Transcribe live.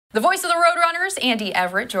The voice of the Roadrunners, Andy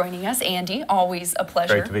Everett, joining us. Andy, always a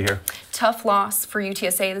pleasure. Great to be here. Tough loss for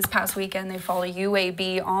UTSA this past weekend. They fall to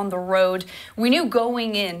UAB on the road. We knew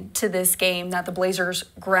going into this game that the Blazers'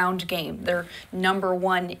 ground game, they're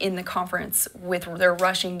 #1 in the conference with their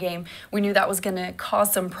rushing game. We knew that was going to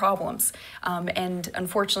cause some problems. And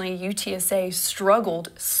unfortunately, UTSA struggled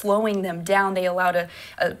slowing them down. They allowed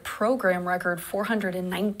a program record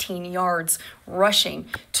 419 yards rushing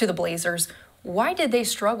to the Blazers. Why did they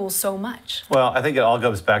struggle so much? Well, I think it all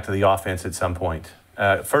goes back to the offense at some point.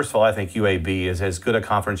 First of all, I think UAB is as good a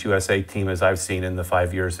Conference USA team as I've seen in the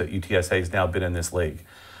 5 years that UTSA has now been in this league.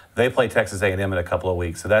 They play Texas A&M in a couple of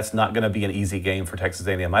weeks, so that's not going to be an easy game for Texas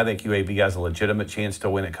A&M. I think UAB has a legitimate chance to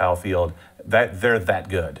win at Kyle Field. They're that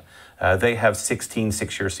good. They have 16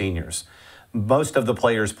 six-year seniors. Most of the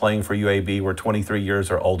players playing for UAB were 23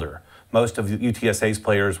 years or older. Most of UTSA's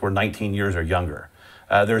players were 19 years or younger.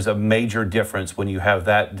 There's a major difference when you have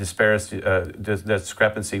that discrepancy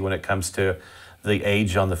when it comes to the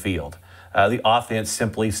age on the field. The offense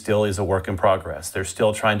simply still is a work in progress. They're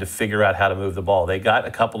still trying to figure out how to move the ball. They got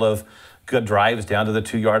a couple of good drives down to the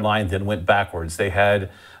 2-yard line, then went backwards. They had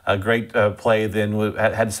a great play, then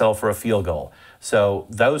had to settle for a field goal. So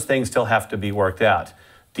those things still have to be worked out.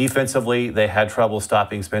 Defensively, they had trouble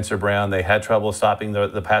stopping Spencer Brown. They had trouble stopping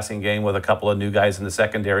the passing game with a couple of new guys in the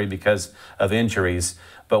secondary because of injuries.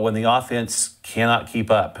 But when the offense cannot keep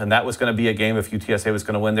up, and that was going to be a game if UTSA was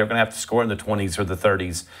going to win, they're going to have to score in the 20s or the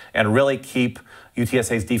 30s and really keep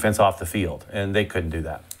UTSA's defense off the field, and they couldn't do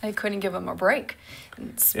that. They couldn't give them a break.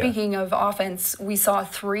 Speaking of offense, we saw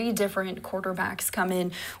 3 different quarterbacks come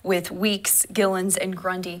in with Weeks, Gillens, and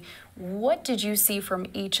Grundy. What did you see from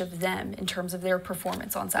each of them in terms of their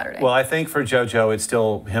performance on Saturday? Well, I think for JoJo, it's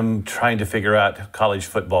still him trying to figure out college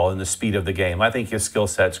football and the speed of the game. I think his skill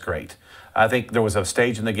set's great. I think there was a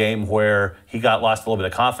stage in the game where he lost a little bit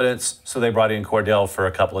of confidence, so they brought in Cordell for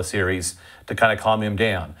a couple of series to kind of calm him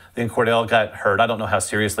down. Then Cordell got hurt. I don't know how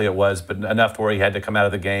seriously it was, but enough to where he had to come out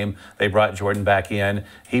of the game. They brought Jordan back in.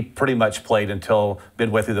 He pretty much played until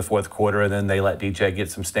midway through the 4th quarter, and then they let DJ get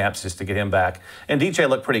some snaps just to get him back. And DJ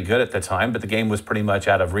looked pretty good at the time, but the game was pretty much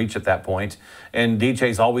out of reach at that point. And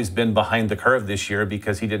DJ's always been behind the curve this year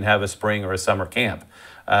because he didn't have a spring or a summer camp.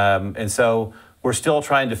 And so we're still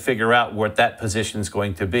trying to figure out what that position is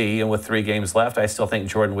going to be. And with 3 games left, I still think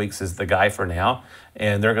Jordan Weeks is the guy for now.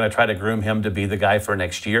 And they're going to try to groom him to be the guy for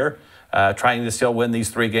next year, trying to still win these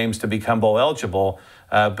 3 games to become bowl eligible.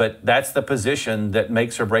 But that's the position that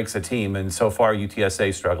makes or breaks a team. And so far,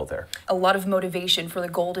 UTSA struggled there. A lot of motivation for the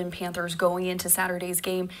Golden Panthers going into Saturday's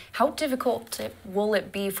game. How difficult will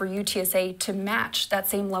it be for UTSA to match that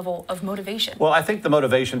same level of motivation? Well, I think the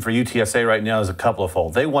motivation for UTSA right now is a couple of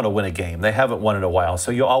fold. They want to win a game. They haven't won in a while,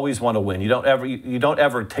 so you always want to win. You don't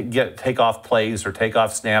ever take off plays or take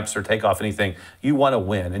off snaps or take off anything. You want to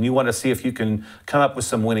win, and you want to see if you can come up with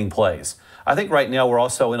some winning plays. I think right now we're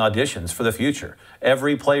also in auditions for the future.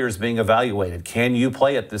 Every player is being evaluated. Can you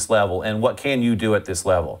play at this level, and what can you do at this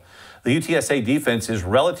level? The UTSA defense is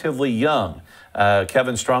relatively young.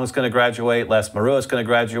 Kevin Strong's going to graduate. Les Marua is going to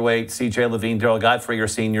graduate. CJ Levine, Daryl Godfrey are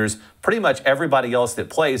seniors. Pretty much everybody else that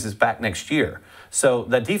plays is back next year. So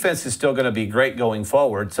the defense is still going to be great going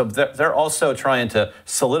forward. So they're also trying to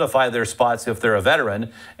solidify their spots if they're a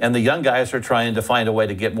veteran. And the young guys are trying to find a way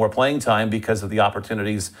to get more playing time because of the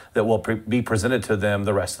opportunities that will be presented to them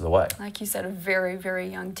the rest of the way. Like you said, a very, very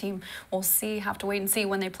young team. We'll see, have to wait and see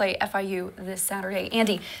when they play FIU this Saturday.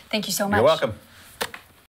 Andy, thank you so much. You're welcome.